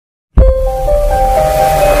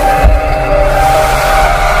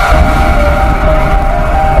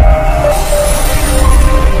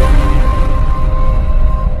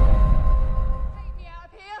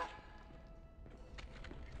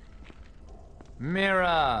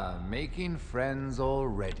Mira, making friends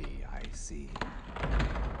already, I see.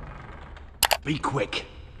 Be quick.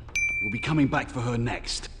 We'll be coming back for her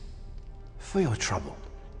next. For your trouble.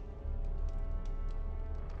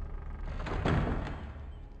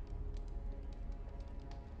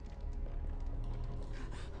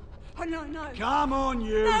 Oh, no, no. Come on,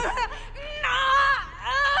 you! No!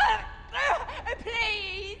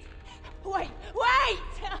 Please! Wait!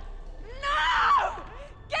 No!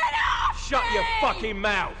 Get off Shut me! your fucking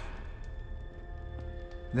mouth!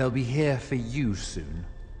 They'll be here for you soon.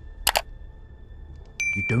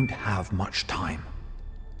 You don't have much time.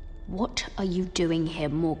 What are you doing here,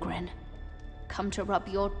 Morgren? Come to rub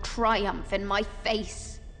your triumph in my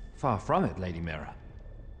face. Far from it, Lady Mira.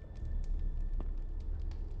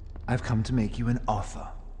 I've come to make you an offer.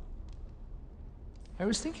 I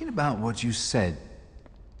was thinking about what you said,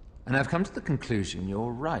 and I've come to the conclusion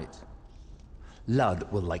you're right. Ludd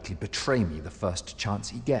will likely betray me the first chance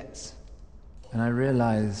he gets. And I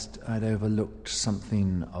realized I'd overlooked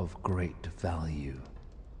something of great value.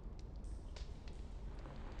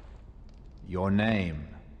 Your name.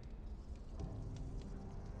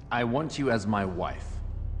 I want you as my wife.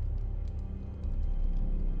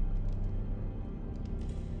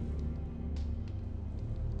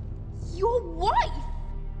 Your wife?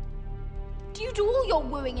 Do you do all your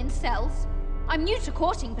wooing in cells? I'm new to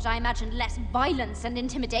courting, but I imagine less violence and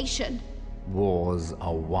intimidation. Wars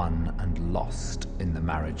are won and lost in the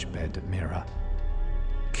marriage bed, Mira.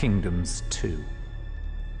 Kingdoms too.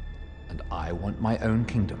 And I want my own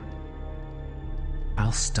kingdom.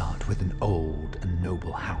 I'll start with an old and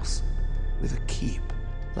noble house, with a keep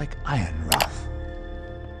like Ironrath.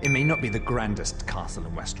 It may not be the grandest castle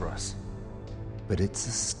in Westeros, but it's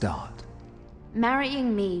a start.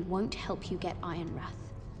 Marrying me won't help you get Ironrath.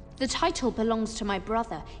 The title belongs to my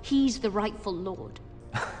brother. He's the rightful lord.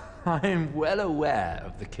 I'm well aware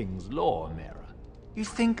of the king's law, Mira. You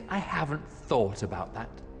think I haven't thought about that?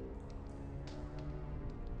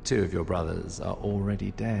 2 of your brothers are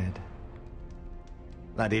already dead.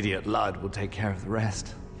 That idiot Ludd will take care of the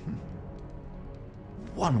rest.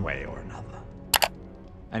 One way or another.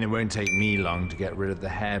 And it won't take me long to get rid of the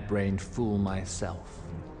harebrained fool myself.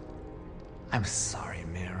 I'm sorry,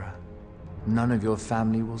 Mira. None of your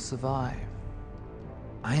family will survive.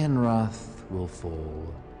 Ironrath will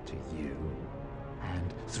fall to you,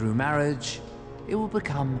 and through marriage, it will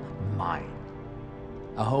become mine.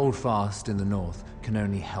 A holdfast in the north can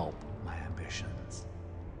only help my ambitions.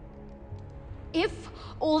 If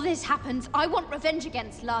all this happens, I want revenge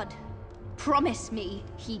against Ludd. Promise me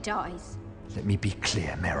he dies. Let me be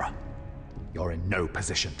clear, Mira. You're in no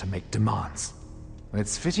position to make demands.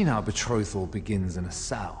 It's fitting our betrothal begins in a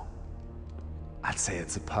cell. I'd say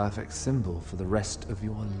it's a perfect symbol for the rest of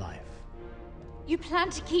your life. You plan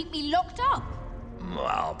to keep me locked up?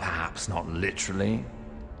 Well, perhaps not literally.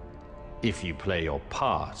 If you play your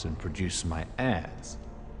part and produce my heirs.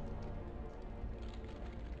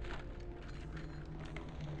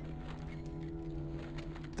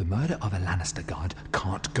 The murder of a Lannister guard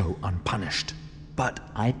can't go unpunished. But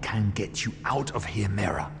I can get you out of here,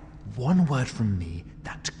 Mira. One word from me,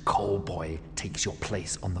 that coal boy takes your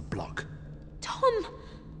place on the block. Tom!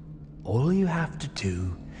 All you have to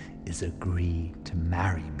do is agree to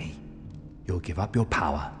marry me. You'll give up your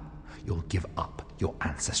power. You'll give up your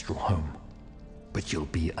ancestral home. But you'll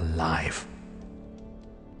be alive.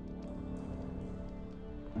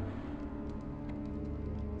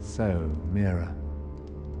 So, Mira,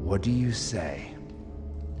 what do you say?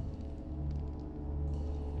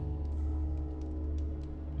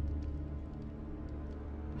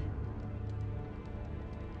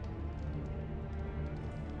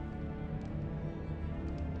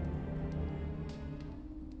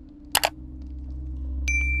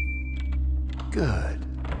 Good.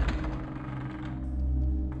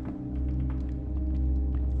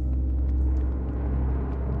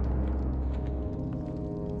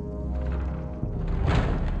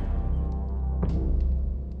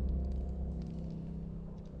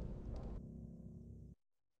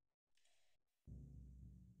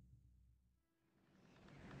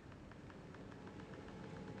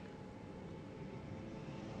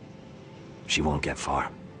 She won't get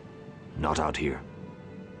far. Not out here.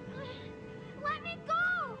 Let me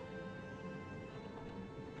go!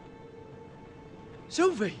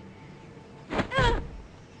 Sylvie!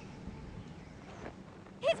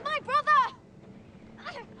 He's my brother!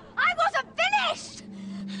 I wasn't finished!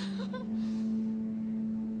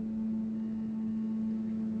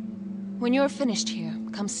 When you're finished here,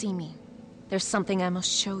 come see me. There's something I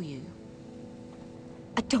must show you.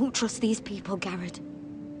 I don't trust these people, Garrett.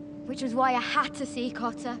 Which was why I had to see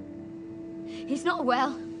Cotter. He's not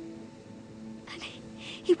well. And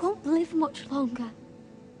he won't live much longer.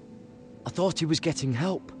 I thought he was getting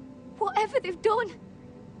help. Whatever they've done,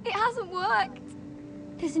 it hasn't worked.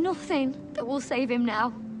 There's nothing that will save him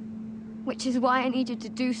now. Which is why I need you to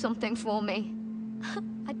do something for me.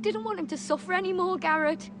 I didn't want him to suffer anymore,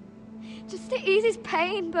 Garrett. Just to ease his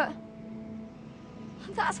pain, but...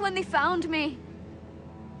 that's when they found me.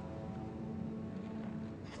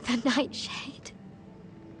 The Nightshade.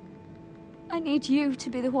 I need you to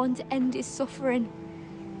be the one to end his suffering.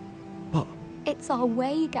 But... it's our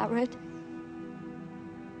way, Garrett.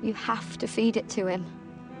 You have to feed it to him.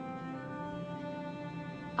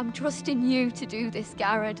 I'm trusting you to do this,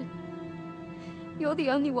 Garrett. You're the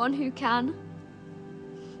only one who can.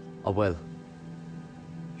 I will.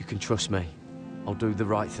 You can trust me. I'll do the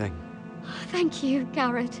right thing. Thank you,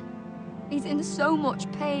 Garrett. He's in so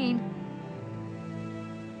much pain.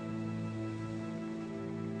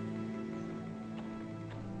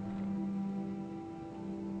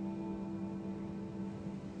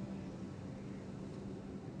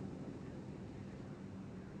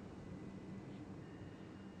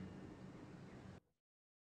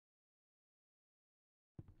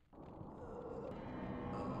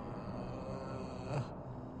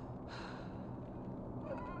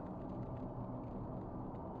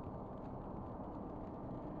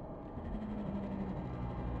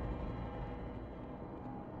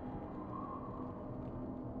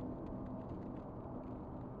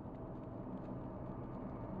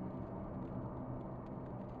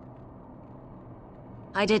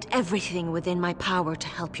 I did everything within my power to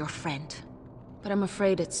help your friend. But I'm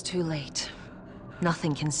afraid it's too late.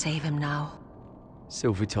 Nothing can save him now.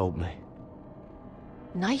 Sylvie told me.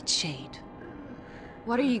 Nightshade?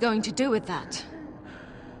 What are you going to do with that?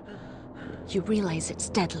 You realize it's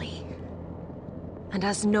deadly. And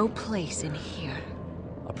has no place in here.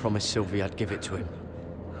 I promised Sylvie I'd give it to him.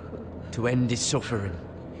 To end his suffering.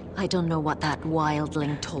 I don't know what that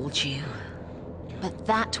wildling told you. But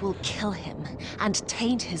that will kill him and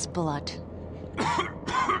taint his blood.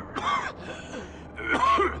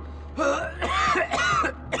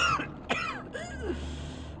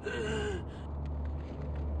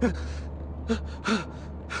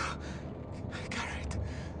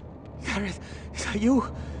 Garrett, is that you?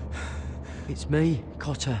 It's me,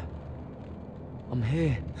 Cotter. I'm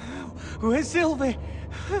here. Where's Sylvie?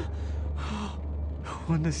 I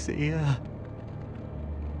want to see her.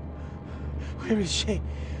 Where is she?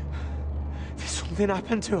 Did something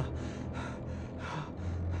happen to her?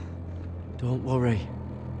 Don't worry.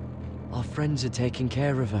 Our friends are taking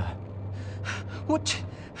care of her. What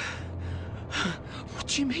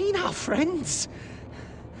do you mean, our friends?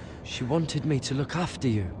 She wanted me to look after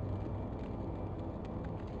you.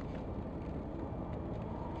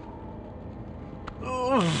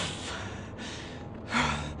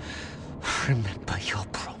 Remember your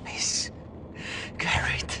promise,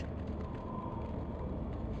 Garrett.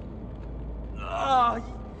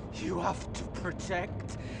 You have to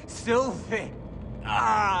protect Sylvie.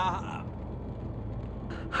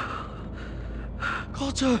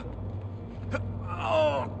 Cotter!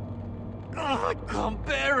 Oh, I can't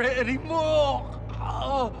bear it anymore.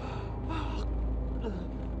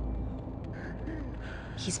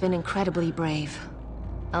 He's been incredibly brave.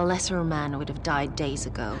 A lesser man would have died days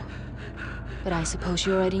ago. But I suppose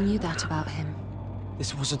you already knew that about him.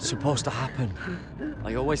 This wasn't supposed to happen.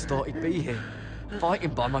 I always thought he'd be here,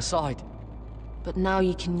 fighting by my side. But now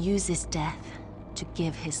you can use his death to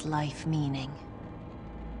give his life meaning.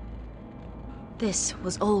 This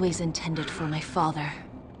was always intended for my father.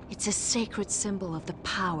 It's a sacred symbol of the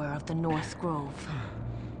power of the North Grove.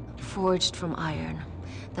 Forged from iron,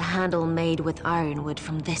 the handle made with ironwood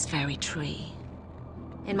from this very tree.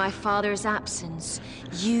 In my father's absence,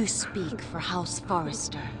 you speak for House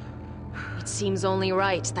Forrester. It seems only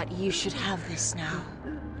right that you should have this now.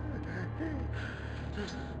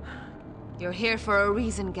 You're here for a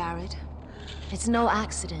reason, Garrett. It's no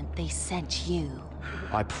accident they sent you.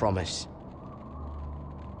 I promise.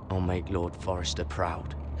 I'll make Lord Forrester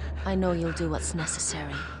proud. I know you'll do what's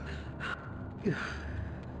necessary.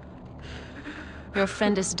 Your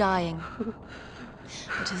friend is dying,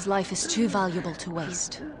 but his life is too valuable to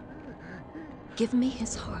waste. Give me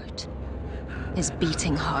his heart, his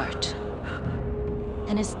beating heart,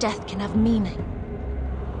 and his death can have meaning.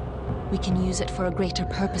 We can use it for a greater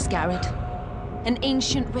purpose, Garrett. An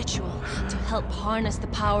ancient ritual to help harness the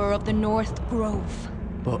power of the North Grove.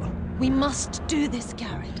 But... we must do this,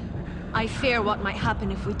 Garrett. I fear what might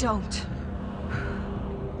happen if we don't.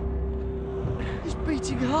 his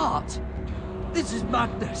beating heart! This is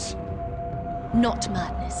madness! Not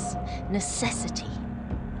madness. Necessity.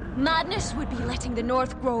 Madness would be letting the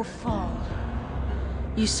North Grove fall.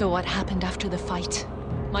 You saw what happened after the fight.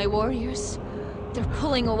 My warriors, they're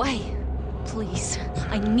pulling away. Please,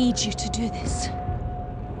 I need you to do this.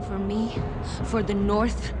 For me, for the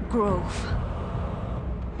North Grove.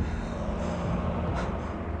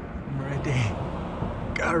 I'm ready.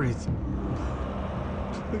 Gareth.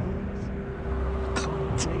 Please. I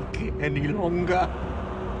can't take it any longer.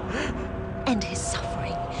 End his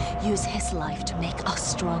suffering. Use his life to make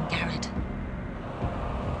us strong, Garrett.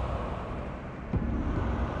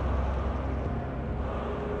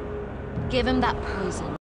 Give him that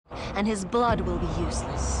poison, and his blood will be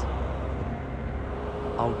useless.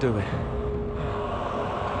 I'll do it.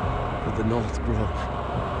 For the North Grove.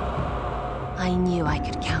 I knew I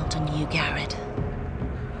could count on you, Garrett.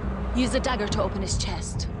 Use a dagger to open his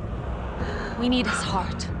chest. We need his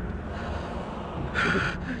heart.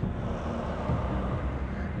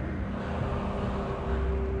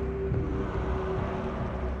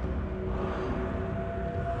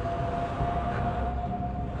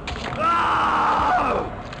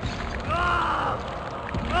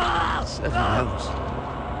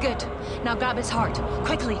 Good. Now grab his heart,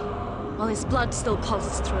 quickly, while his blood still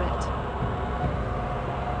pulses through it.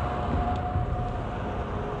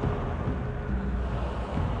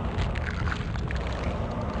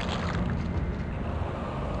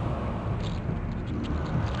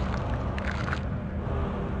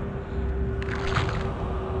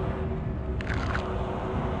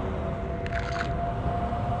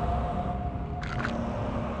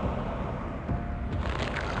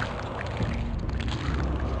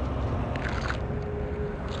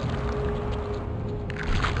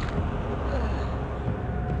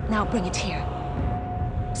 Now bring it here.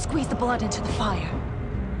 Squeeze the blood into the fire.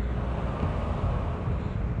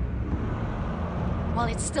 While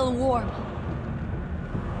it's still warm.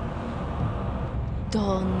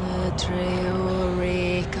 Donne treo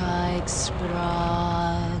rekaig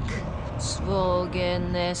sprag,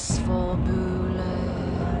 svogen esfobule.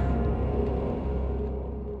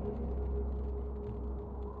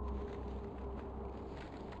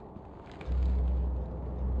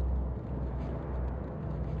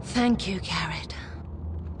 Thank you, Garrett.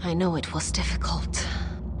 I know it was difficult,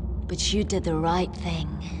 but you did the right thing.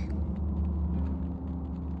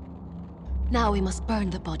 Now we must burn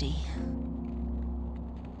the body.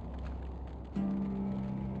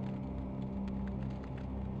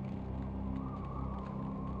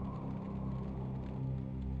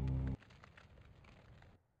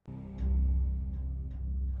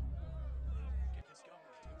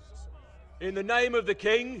 In the name of the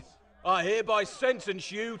king, I hereby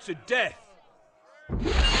sentence you to death.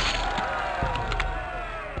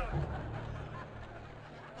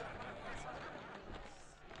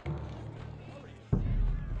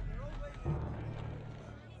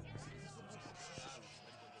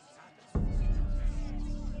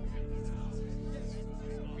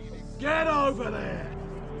 Get over there!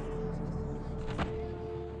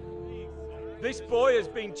 This boy has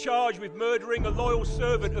been charged with murdering a loyal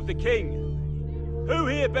servant of the king. Who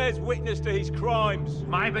here bears witness to his crimes?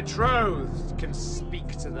 My betrothed can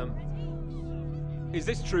speak to them. Is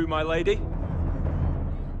this true, my lady?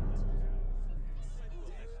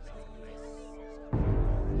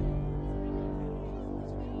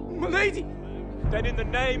 My lady! Then in the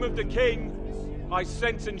name of the king, I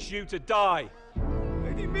sentence you to die.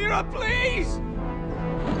 Lady Mira, please!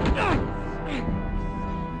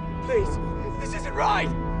 Please, this isn't right!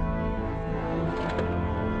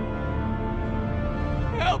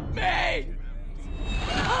 Help me!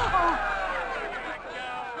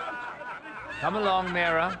 Come along,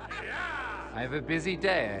 Mira. I have a busy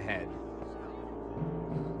day ahead.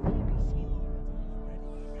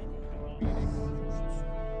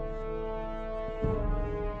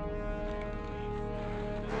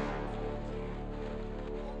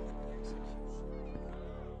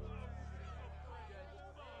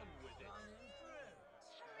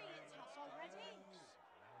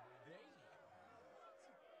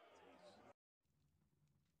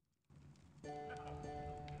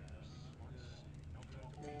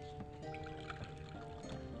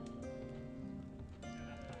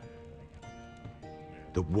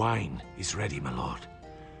 The wine is ready, my lord.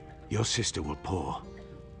 Your sister will pour.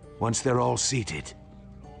 Once they're all seated,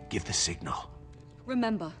 give the signal.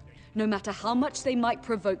 Remember, no matter how much they might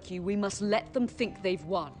provoke you, we must let them think they've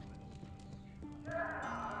won.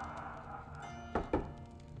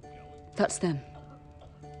 That's them.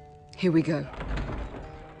 Here we go.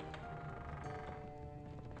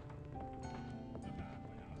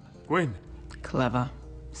 Gwyn. Clever.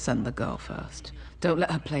 Send the girl first. Don't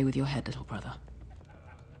let her play with your head, little brother.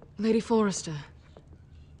 Lady Forrester,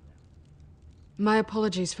 My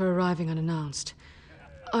apologies for arriving unannounced.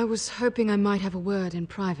 I was hoping I might have a word in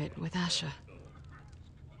private with Asher.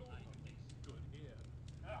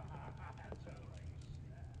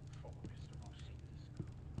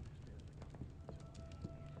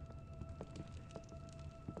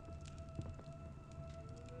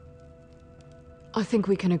 I think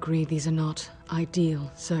we can agree these are not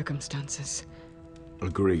ideal circumstances.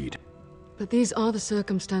 Agreed. But these are the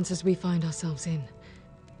circumstances we find ourselves in.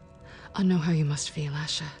 I know how you must feel,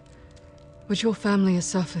 Asher. What your family has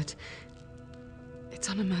suffered, it's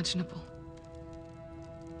unimaginable.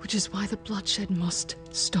 Which is why the bloodshed must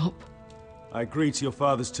stop. I agreed to your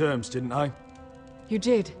father's terms, didn't I? You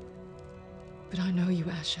did. But I know you,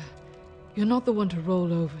 Asher. You're not the one to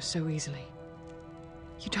roll over so easily.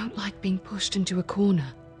 You don't like being pushed into a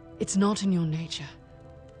corner. It's not in your nature.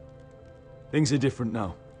 Things are different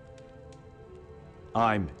now.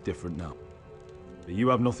 I'm different now. But you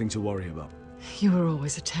have nothing to worry about. You were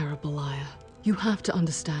always a terrible liar. You have to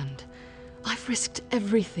understand. I've risked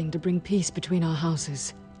everything to bring peace between our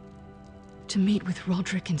houses. To meet with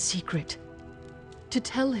Roderick in secret. To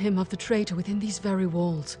tell him of the traitor within these very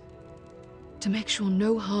walls. To make sure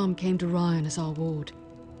no harm came to Ryan as our ward.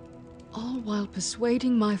 All while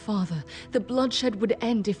persuading my father the bloodshed would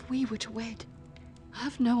end if we were to wed. I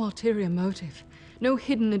have no ulterior motive, no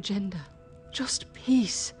hidden agenda. Just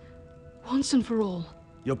peace, once and for all.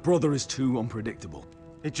 Your brother is too unpredictable.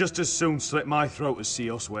 He'd just as soon slit my throat as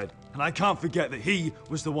see us wed. And I can't forget that he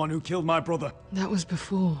was the one who killed my brother. That was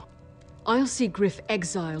before. I'll see Griff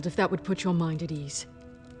exiled if that would put your mind at ease.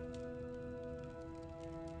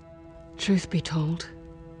 Truth be told,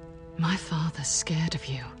 my father's scared of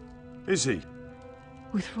you. Is he?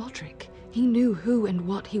 With Roderick, he knew who and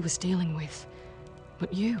what he was dealing with.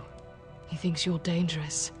 But you, he thinks you're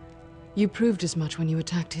dangerous. You proved as much when you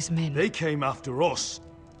attacked his men. They came after us.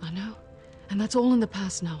 I know. And that's all in the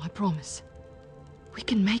past now, I promise. We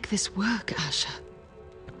can make this work, Asher.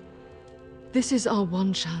 This is our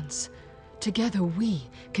one chance. Together we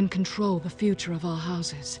can control the future of our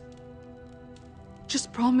houses.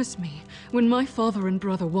 Just promise me, when my father and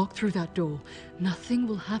brother walk through that door, nothing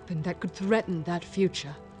will happen that could threaten that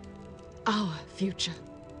future. Our future.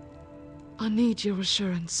 I need your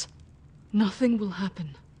assurance. Nothing will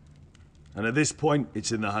happen. And at this point,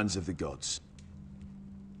 it's in the hands of the gods.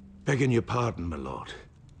 Begging your pardon, my lord.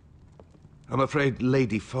 I'm afraid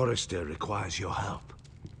Lady Forrester requires your help.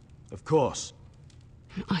 Of course.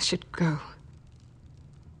 I should go.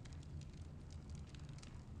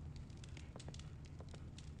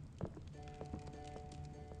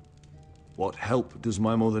 What help does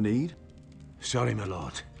my mother need? Sorry, my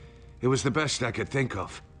lord. It was the best I could think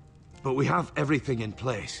of. But we have everything in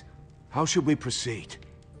place. How should we proceed?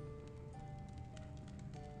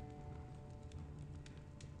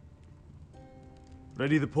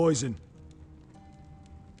 Ready the poison.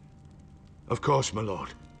 Of course, my lord.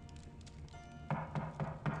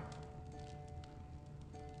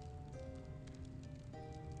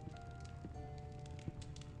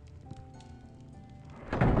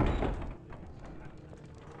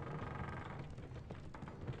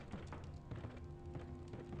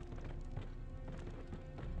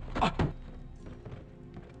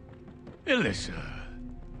 Alyssa,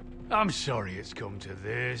 I'm sorry it's come to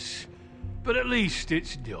this, but at least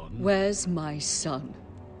it's done. Where's my son?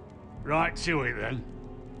 Right to it, then.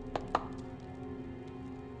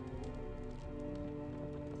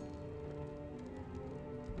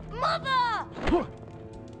 Mother!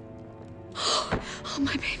 Oh,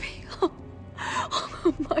 my baby.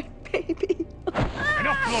 Oh, my baby.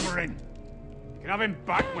 Enough blubbering. You can have him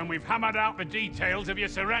back when we've hammered out the details of your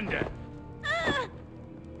surrender.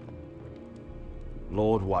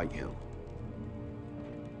 Lord Whitehill.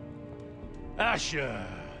 Asher.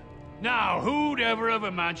 Now, who'd ever have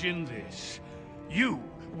imagined this? You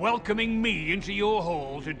welcoming me into your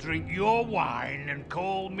hall to drink your wine and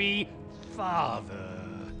call me father.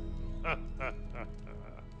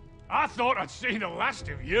 I thought I'd see the last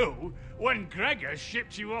of you when Gregor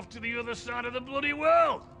shipped you off to the other side of the bloody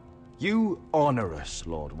world. You honor us,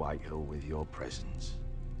 Lord Whitehill, with your presence.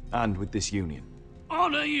 And with this union.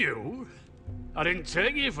 Honor you? I didn't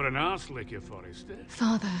take you for an arse licker, Forrester.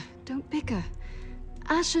 Father, don't bicker.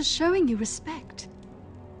 Asher's showing you respect.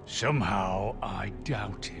 Somehow, I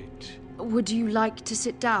doubt it. Would you like to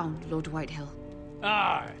sit down, Lord Whitehill?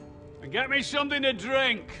 Aye. And get me something to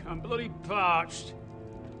drink. I'm bloody parched.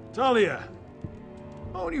 Talia,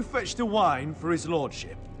 won't you fetch the wine for his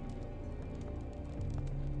lordship?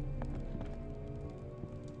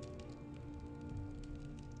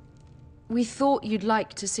 We thought you'd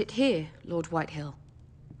like to sit here, Lord Whitehill.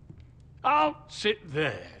 I'll sit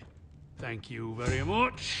there. Thank you very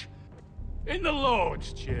much. In the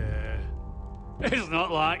Lord's chair. It's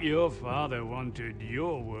not like your father wanted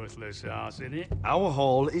your worthless ass in it. Our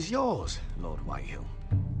hall is yours, Lord Whitehill.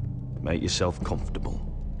 Make yourself comfortable.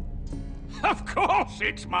 Of course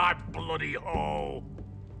it's my bloody hall.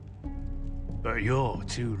 But you're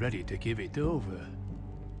too ready to give it over.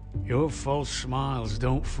 Your false smiles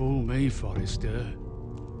don't fool me, Forrester.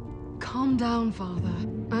 Calm down, Father.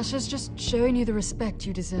 Asher's just showing you the respect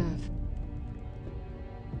you deserve.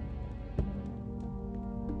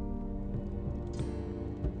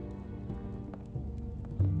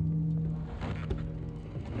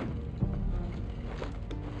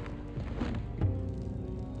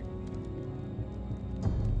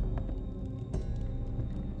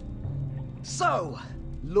 So,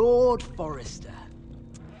 Lord Forrester.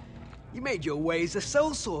 You made your way as a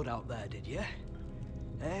sellsword out there, did you?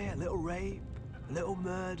 Eh, a little rape, a little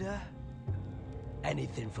murder.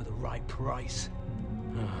 Anything for the right price.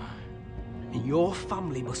 And your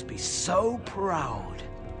family must be so proud.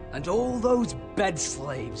 And all those bed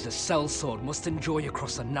slaves a sellsword must enjoy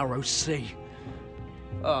across a narrow sea.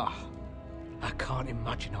 Ah, I can't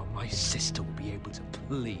imagine how my sister will be able to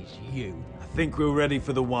please you. I think we're ready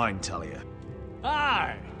for the wine, Talia.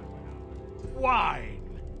 Aye.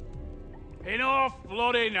 Wine. Enough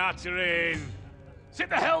bloody nattering. Sit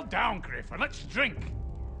the hell down, Griff, and let's drink.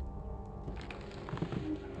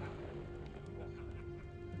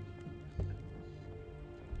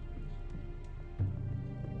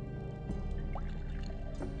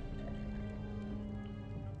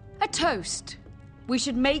 A toast. We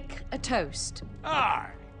should make a toast. Aye.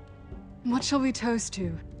 What shall we toast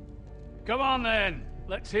to? Come on then.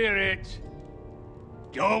 Let's hear it.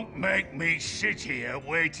 Don't make me sit here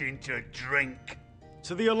waiting to drink.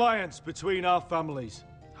 To the alliance between our families,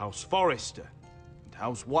 House Forrester and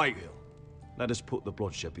House Whitehill. Let us put the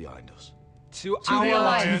bloodshed behind us. To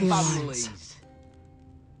our families.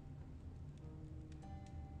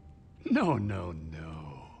 No.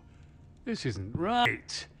 This isn't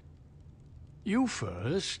right. You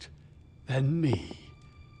first, then me.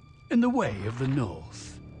 In the way of the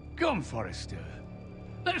North. Come, Forrester.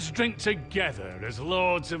 Let's drink together as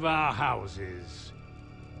lords of our houses.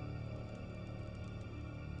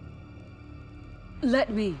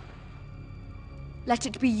 Let me. Let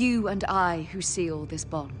it be you and I who seal this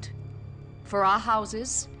bond. For our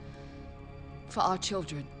houses, for our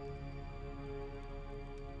children.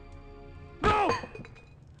 No!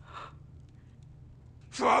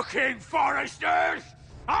 Fucking Forresters!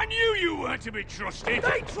 I knew you weren't to be trusted!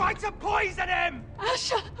 They tried to poison him!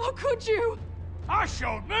 Asher, how could you? I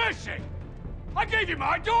showed mercy! I gave you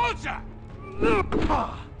my daughter!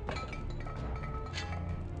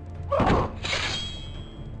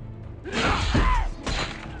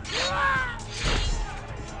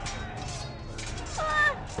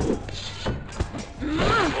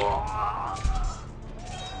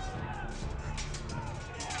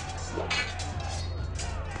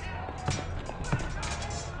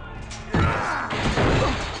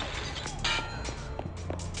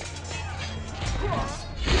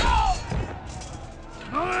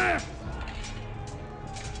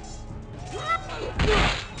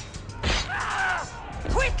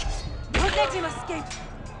 Quick! Don't let him escape!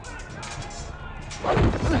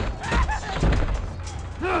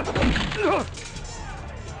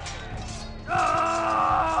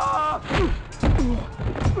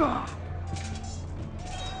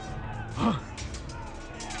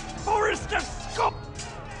 Forrester, scum!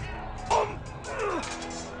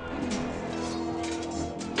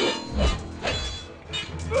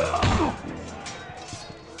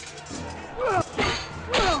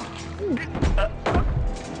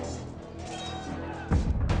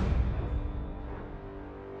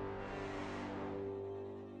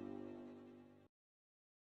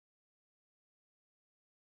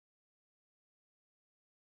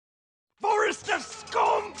 Forrester,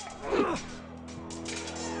 scum!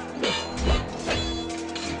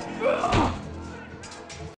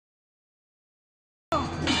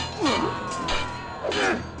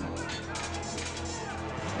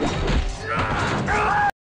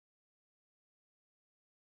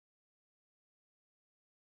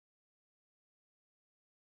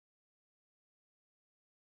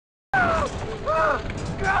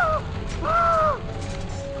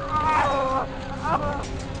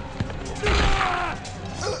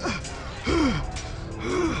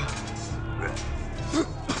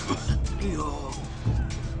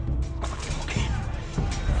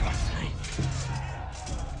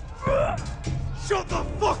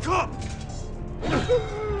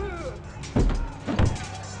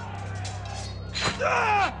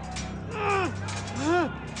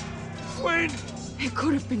 twin! It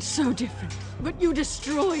could have been so different, but you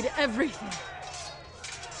destroyed everything.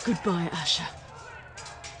 Goodbye, Asher.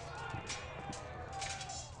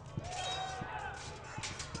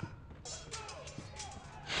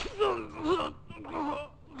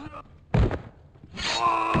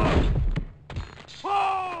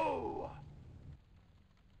 Oh!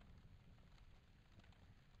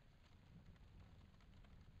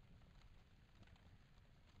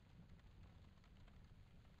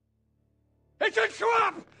 It's a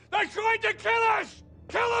trap! They're trying to kill us!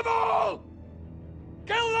 Kill them all!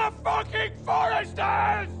 Kill the fucking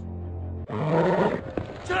foresters!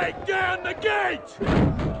 Take down the gate!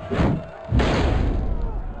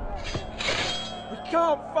 We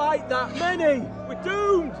can't fight that many! We're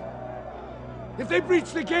doomed! If they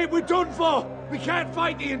breach the gate, we're done for! We can't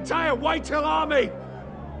fight the entire Whitehill army!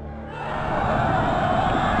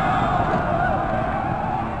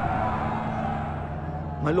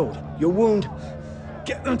 My lord, your wound.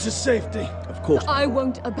 Get them to safety. Of course. I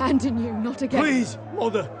won't abandon you, not again. Please,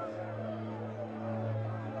 mother.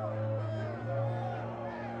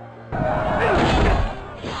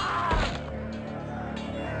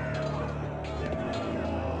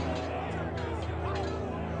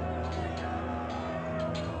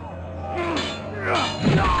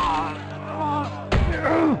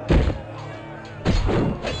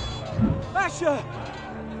 Asher!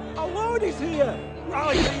 Our lord is here!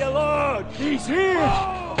 Rally to your lord! He's here!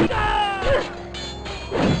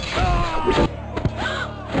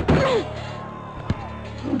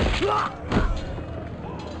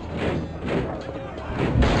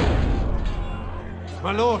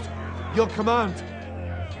 My lord, your command.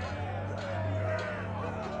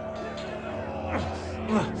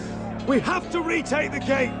 We have to retake the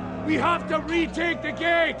gate! We have to retake the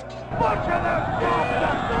gate!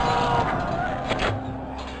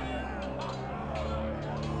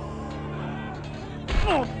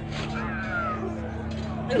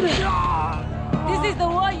 This is the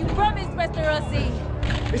war you promised, Westerosi!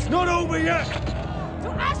 It's not over yet! To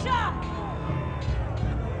Asher!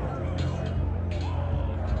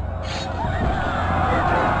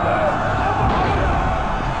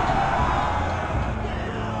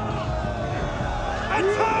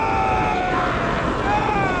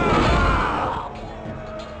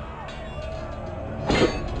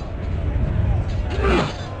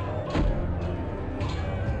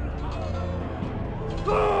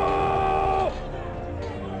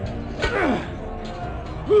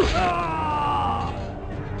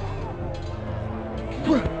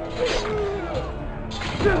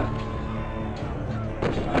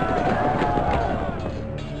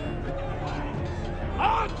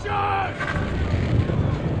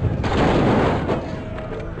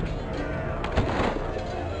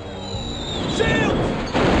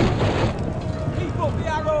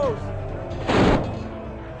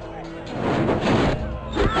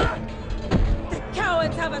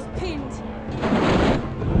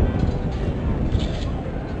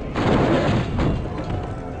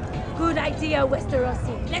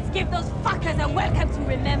 Westerosi. Let's give those fuckers a welcome to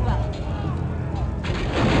remember.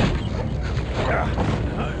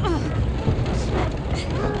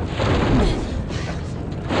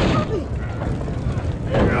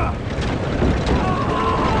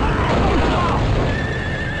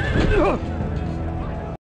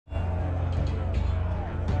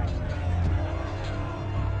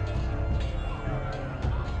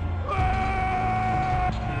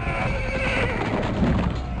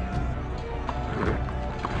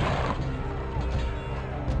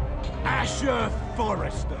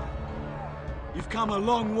 Forrester, you've come a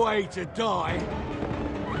long way to die.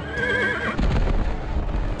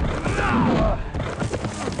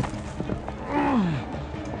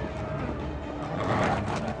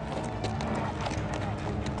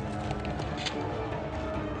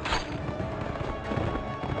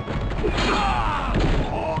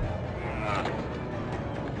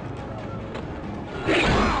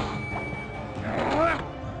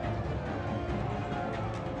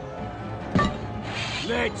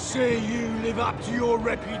 Let's see you live up to your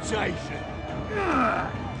reputation.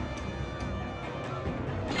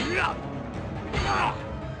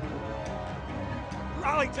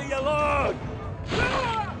 Rally to your lord!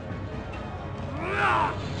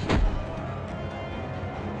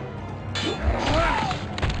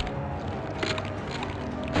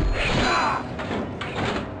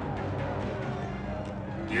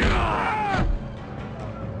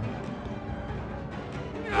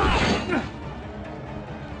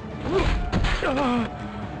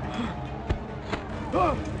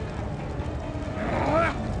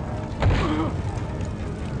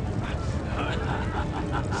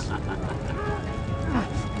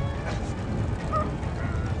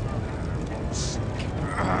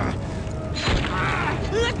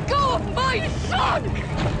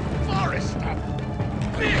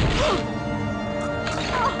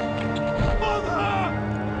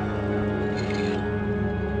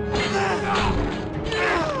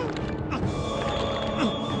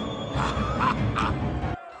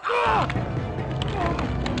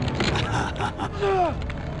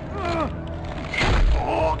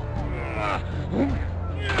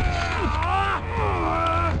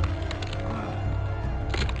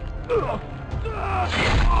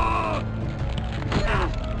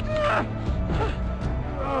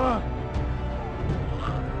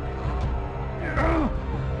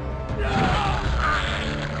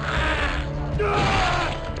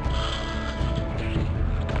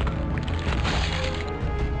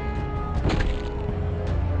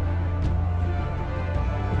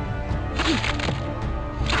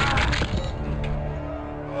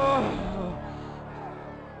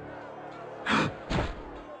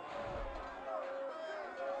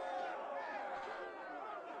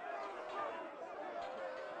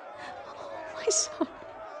 My son.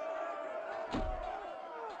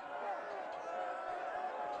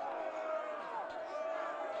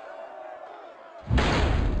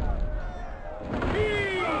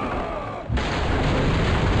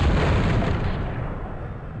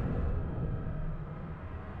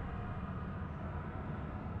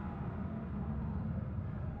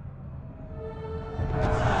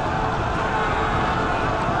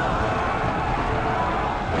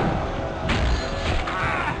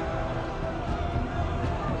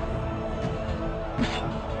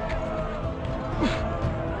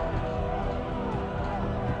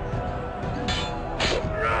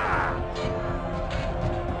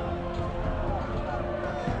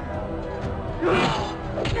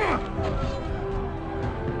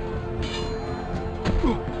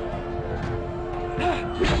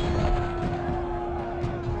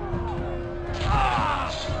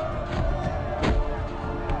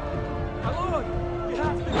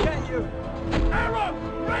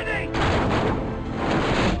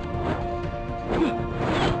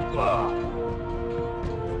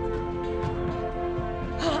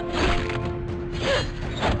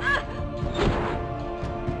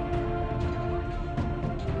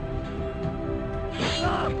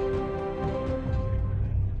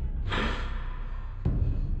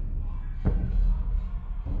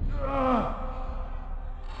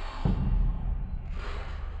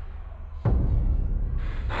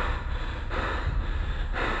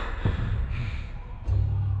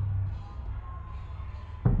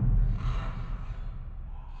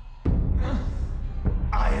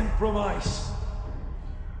 From ice.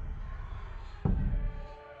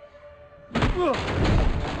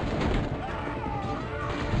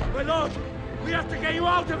 My lord, we have to get you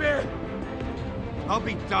out of here! I'll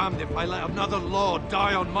be damned if I let another lord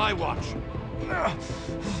die on my watch.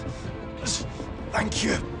 Thank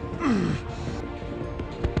you.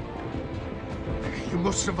 You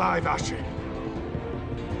must survive, Asher.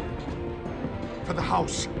 For the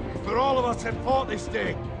house. For all of us that fought this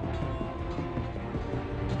day.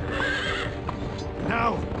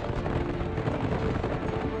 Now!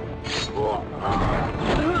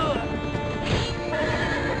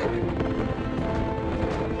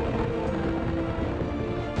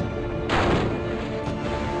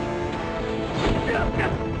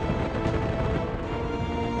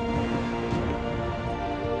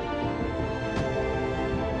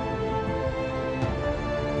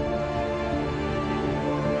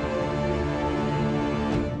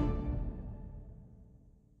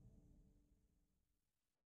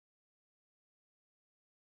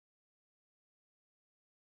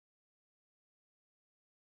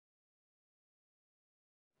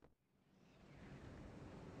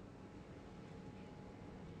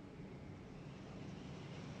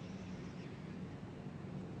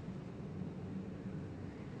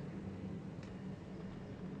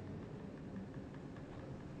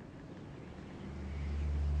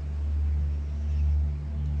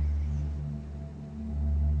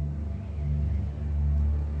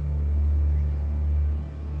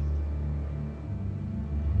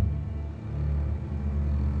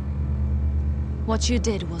 What you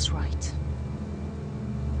did was right.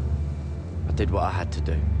 I did what I had to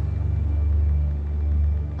do.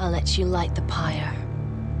 I'll let you light the pyre.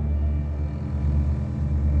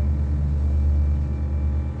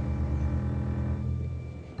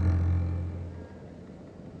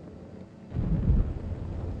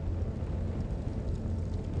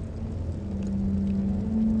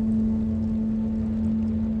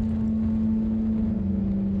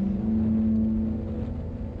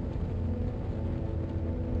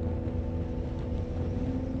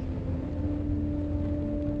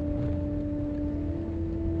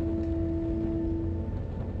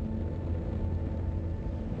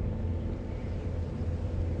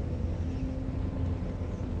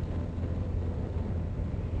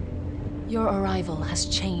 Your arrival has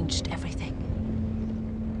changed everything.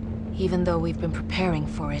 Even though we've been preparing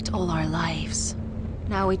for it all our lives.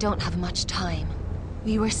 Now we don't have much time.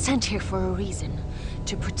 We were sent here for a reason.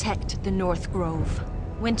 To protect the North Grove.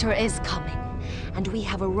 Winter is coming, and we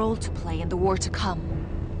have a role to play in the war to come.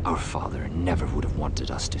 Our father never would have wanted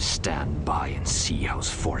us to stand by and see House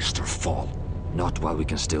Forrester fall. Not while we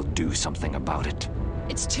can still do something about it.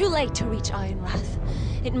 It's too late to reach Ironrath.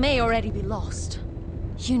 It may already be lost.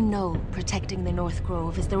 You know protecting the North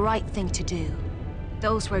Grove is the right thing to do.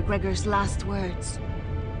 Those were Gregor's last words.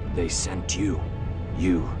 They sent you.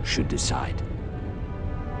 You should decide.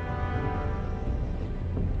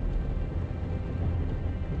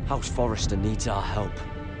 House Forrester needs our help,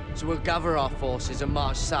 so we'll gather our forces and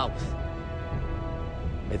march south.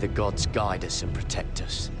 May the gods guide us and protect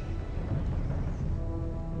us.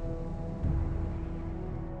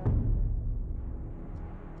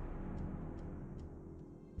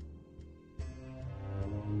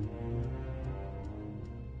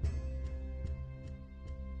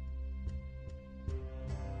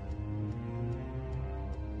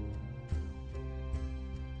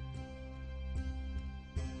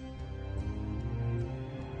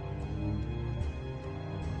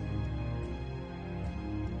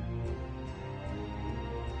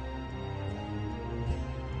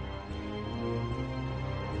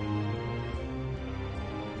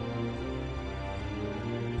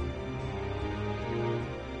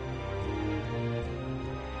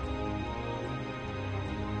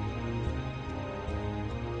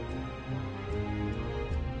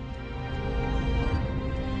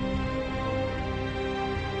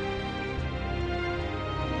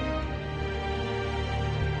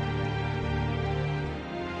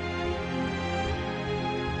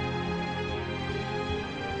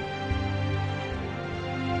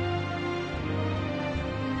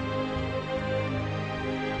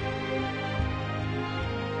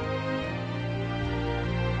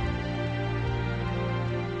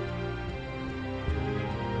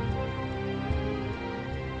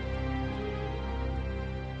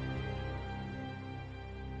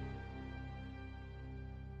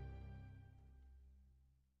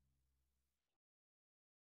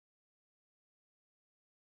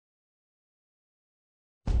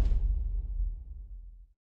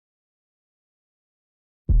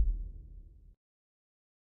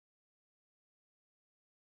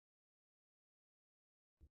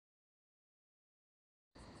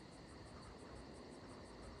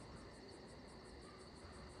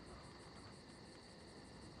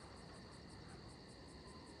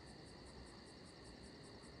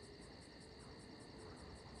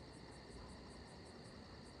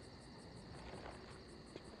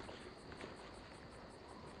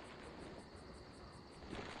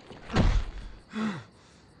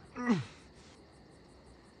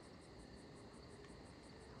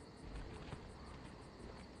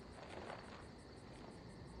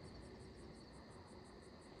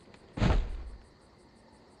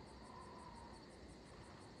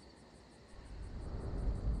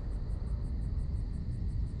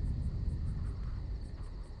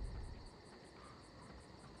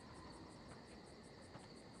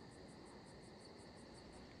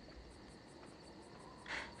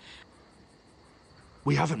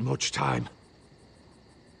 We haven't much time.